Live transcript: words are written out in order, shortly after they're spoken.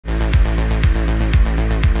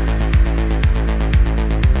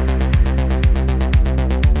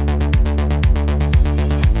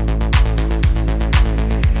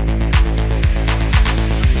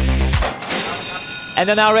And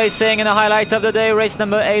they're now racing in the highlight of the day, race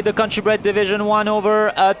number 8, the Country Bred Division 1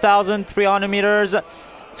 over 1,300 meters.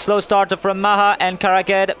 Slow starter from Maha and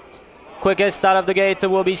AKARADECH. Quickest out of the gate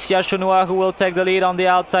will be Siachonua, who will take the lead. On the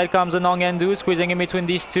outside comes Nongendu. Squeezing in between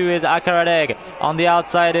these two is AKARADECH. On the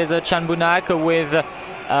outside is Chanbunak with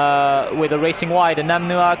a racing wide.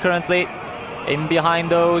 Namnua currently in behind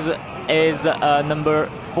those is number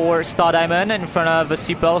 4 Star Diamond in front of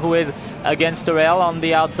Sipel, who is against the rail. On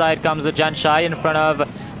the outside comes Janshai in front of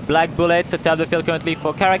Black Bullet to tell the field currently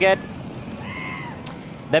for AKARADECH.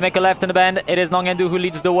 They make a left in the bend. It is Nongendu who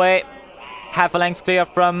leads the way. Half a length clear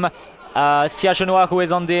from Siachonua, who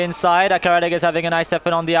is on the inside. AKARADECH is having a nice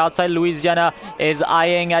effort on the outside. Louisiana is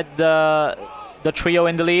eyeing at the trio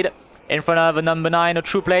in the lead. In front of number 9,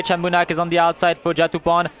 True Play. Chambunak is on the outside for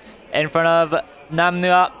Jatupon. In front of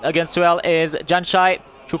Namnua against Ruel is Janshai.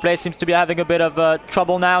 True Play seems to be having a bit of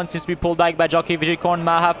trouble now and seems to be pulled back by jockey Vigicorn.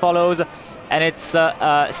 Maha follows, and it's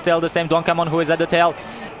still the same Donkamon who is at the tail.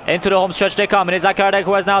 Into the home stretch they come. It is AKARADECH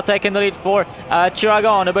who has now taken the lead for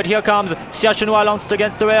Chiragon. But here comes Siachonua launched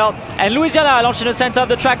against the rail. And Louisiana launched in the center of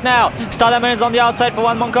the track now. Star Diamond is on the outside for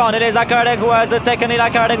one Moncon. It is AKARADECH who has taken the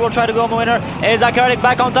lead. AKARADECH will try to go home winner. It is AKARADECH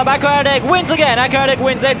back on top. AKARADECH wins again. AKARADECH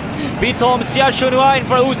wins it. Beats home Siachonua in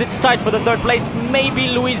front of who's it's tight for the third place. Maybe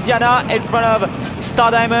Louisiana in front of Star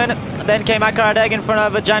Diamond. Then came AKARADECH in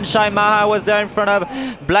front of Janshai. Maha was there in front of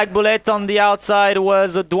Black Bullet. On the outside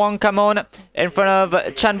was Duong Kamon in front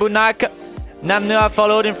of Chanbunak. Namnua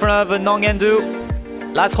followed in front of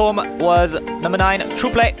Nongendu. Last home was number 9, True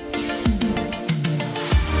Play.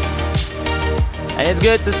 And it's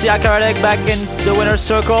good to see AKARADECH back in the winner's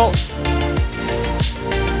circle.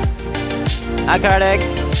 AKARADECH,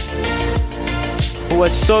 who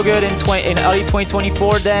was so good in early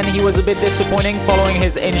 2024, then he was a bit disappointing following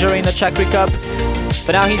his injury in the Chakri Cup.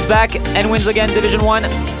 But now he's back and wins again Division 1.